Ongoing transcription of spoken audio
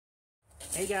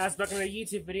Hey guys, back on a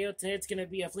YouTube video. Today it's going to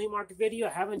be a flea market video.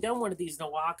 I haven't done one of these in a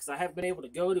while because I haven't been able to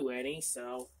go to any.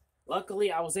 So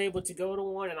luckily I was able to go to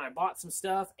one and I bought some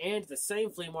stuff. And the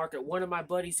same flea market, one of my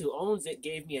buddies who owns it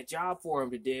gave me a job for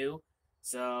him to do.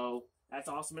 So that's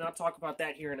awesome, and I'll talk about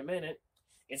that here in a minute.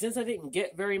 And since I didn't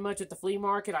get very much at the flea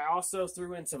market, I also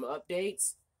threw in some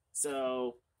updates.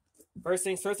 So first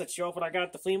things first, let's show off what I got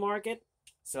at the flea market.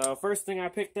 So first thing I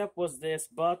picked up was this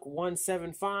buck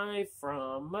 175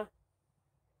 from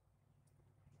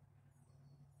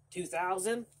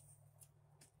 2000.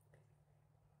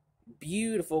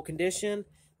 Beautiful condition,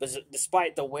 but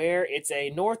despite the wear, it's a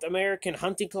North American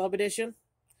Hunting Club edition.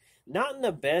 Not in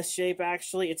the best shape,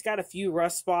 actually. It's got a few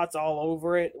rust spots all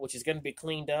over it, which is going to be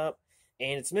cleaned up.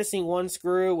 And it's missing one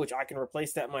screw, which I can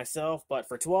replace that myself. But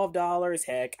for $12,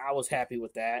 heck, I was happy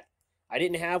with that. I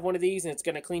didn't have one of these, and it's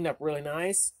going to clean up really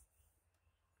nice.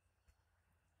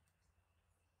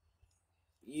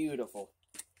 Beautiful.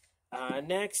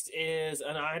 Next is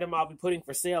an item I'll be putting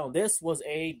for sale. This was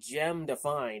a gem to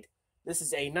find. This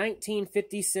is a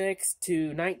 1956 to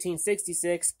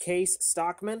 1966 Case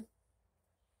Stockman.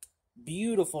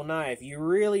 Beautiful knife. You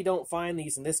really don't find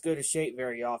these in this good a shape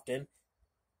very often.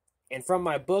 And from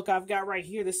my book I've got right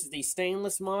here, this is the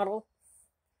stainless model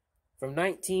from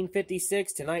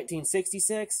 1956 to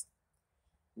 1966.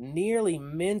 Nearly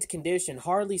mint condition,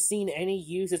 hardly seen any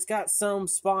use. It's got some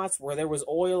spots where there was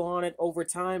oil on it over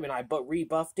time and I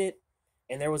rebuffed it,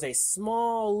 and there was a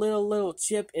small little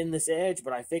chip in this edge,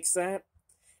 but I fixed that.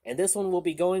 And this one will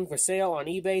be going for sale on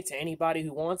eBay to anybody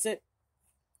who wants it.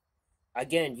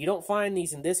 Again, you don't find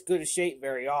these in this good a shape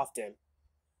very often.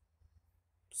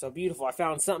 So beautiful. I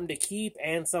found something to keep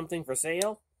and something for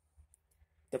sale.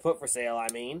 To put for sale,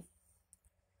 I mean.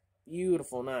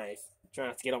 Beautiful knife. Trying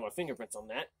not to get all my fingerprints on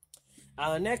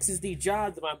that. Next is the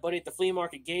job that my buddy at the flea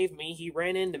market gave me. He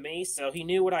ran into me, so he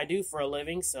knew what I do for a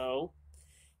living, so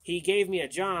he gave me a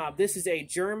job. This is a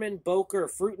German Boker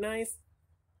fruit knife,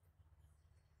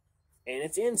 and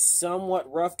it's in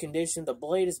somewhat rough condition. The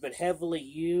blade has been heavily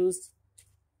used,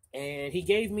 and he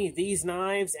gave me these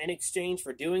knives in exchange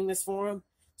for doing this for him.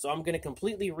 So I'm going to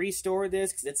completely restore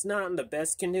this because it's not in the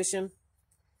best condition.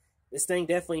 This thing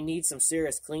definitely needs some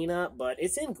serious cleanup, but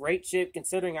it's in great shape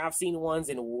considering I've seen ones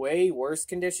in way worse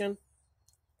condition.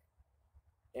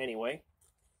 Anyway,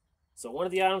 so one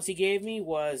of the items he gave me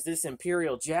was this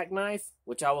Imperial jackknife,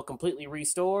 which I will completely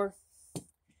restore.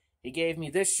 He gave me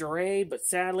this charade, but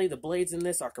sadly the blades in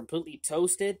this are completely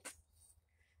toasted.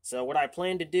 So what I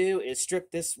plan to do is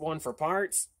strip this one for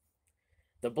parts.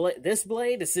 This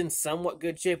blade is in somewhat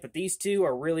good shape, but these two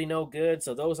are really no good,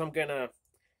 so those I'm going to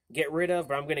get rid of,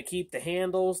 but I'm going to keep the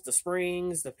handles, the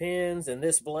springs, the pins, and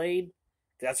this blade.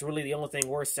 That's really the only thing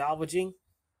worth salvaging.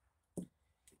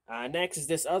 Next is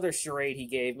this other charade he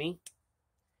gave me.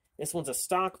 This one's a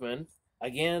Stockman.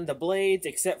 Again, the blades,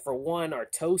 except for one, are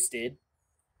toasted.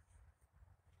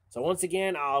 So once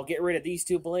again, I'll get rid of these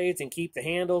two blades and keep the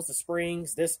handles, the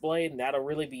springs, this blade, and that'll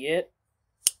really be it.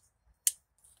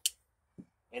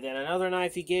 And then another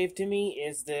knife he gave to me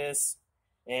is this.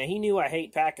 And he knew I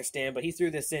hate Pakistan, but he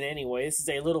threw this in anyway. This is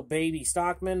a little baby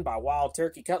Stockman by Wild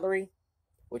Turkey Cutlery,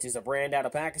 which is a brand out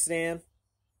of Pakistan.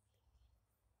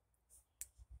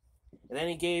 And then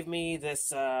he gave me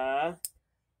this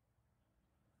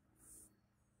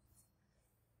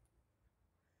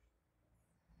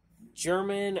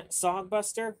German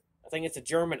Sogbuster. I think it's a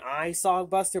German eye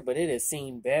Sogbuster, but it has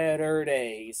seen better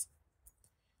days.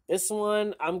 This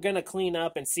one, I'm going to clean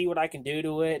up and see what I can do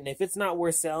to it. And if it's not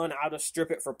worth selling, I'll just strip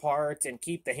it for parts and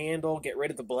keep the handle, get rid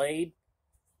of the blade.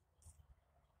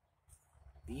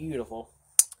 Beautiful.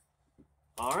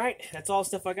 Alright, that's all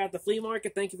stuff I got at the flea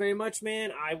market. Thank you very much,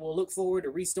 man. I will look forward to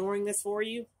restoring this for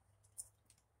you.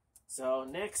 So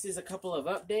next is a couple of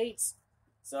updates.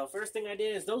 So first thing I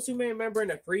did is, those who may remember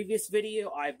in a previous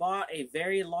video, I bought a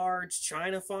very large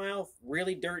China file,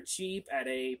 really dirt cheap at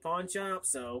a pawn shop.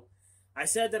 So I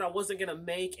said that I wasn't going to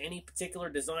make any particular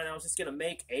design. I was just going to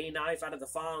make a knife out of the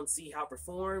file and see how it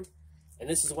performed. And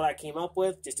this is what I came up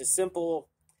with. Just a simple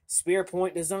spear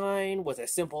point design with a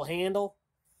simple handle.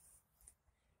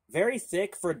 Very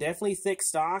thick for definitely thick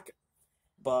stock.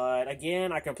 But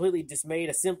again, I completely just made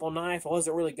a simple knife. I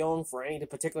wasn't really going for any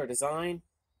particular design.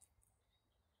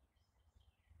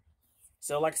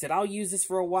 So like I said, I'll use this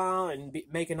for a while and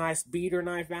make a nice beater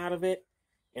knife out of it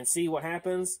and see what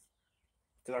happens.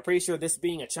 Because I'm pretty sure this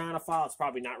being a China file, it's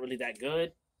probably not really that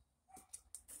good.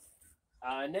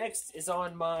 Next is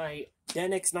on my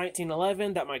Denix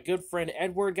 1911 that my good friend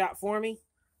Edward got for me.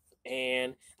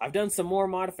 And I've done some more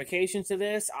modifications to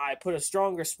this. I put a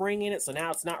stronger spring in it, so now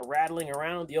it's not rattling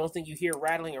around. The only thing you hear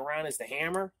rattling around is the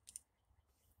hammer.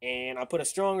 and I put a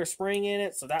stronger spring in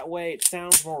it so that way it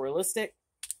sounds more realistic.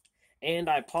 And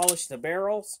I polished the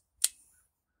barrels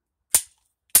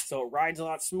so it rides a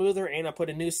lot smoother, and I put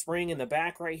a new spring in the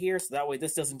back right here so that way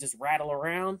this doesn't just rattle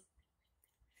around.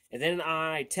 And then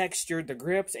I textured the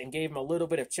grips and gave them a little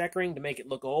bit of checkering to make it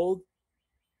look old.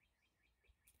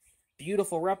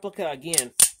 Beautiful replica,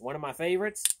 again, one of my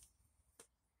favorites.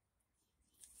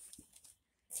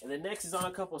 And then next is on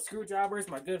a couple of screwdrivers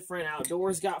my good friend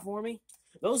Outdoors got for me.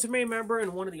 Those who may remember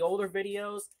in one of the older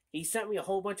videos, he sent me a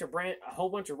whole bunch of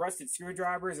rusted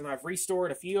screwdrivers, and I've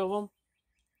restored a few of them.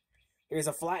 Here's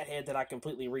a flathead that I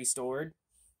completely restored.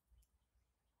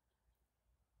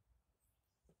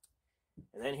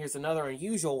 And then here's another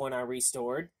unusual one I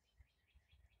restored.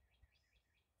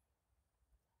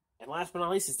 And last but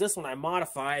not least is this one I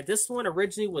modified. This one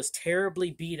originally was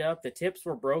terribly beat up. The tips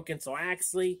were broken, so I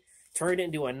actually turned it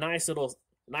into a nice little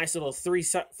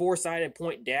four-sided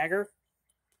point dagger.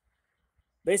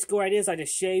 Basically what it is, I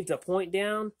just shaved the point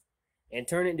down and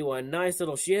turned it into a nice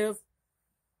little shiv.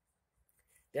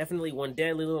 Definitely one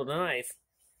deadly little knife.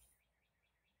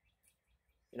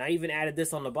 And I even added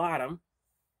this on the bottom.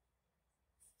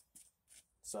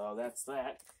 So that's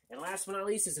that. And last but not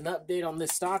least is an update on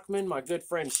this Stockman my good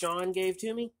friend Sean gave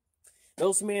to me.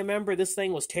 Those who may remember, this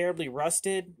thing was terribly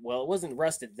rusted. Well, it wasn't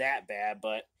rusted that bad,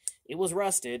 but it was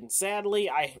rusted. And sadly,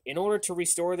 in order to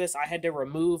restore this, I had to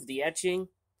remove the etching,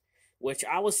 which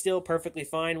I was still perfectly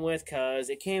fine with because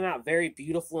it came out very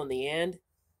beautiful in the end.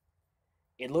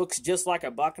 It looks just like a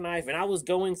buck knife, and I was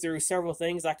going through several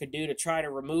things I could do to try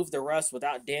to remove the rust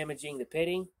without damaging the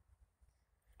pitting.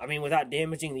 Without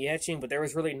damaging the etching, but there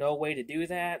was really no way to do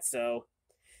that, so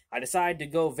I decided to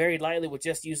go very lightly with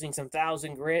just using some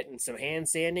 1000 grit and some hand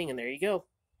sanding, and there you go.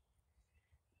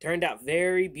 Turned out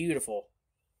very beautiful.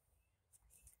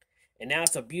 And now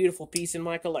it's a beautiful piece in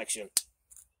my collection.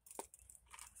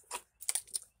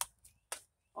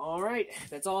 Alright,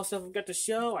 that's all the stuff I've got to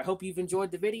show. I hope you've enjoyed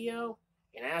the video,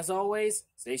 and as always,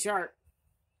 stay sharp.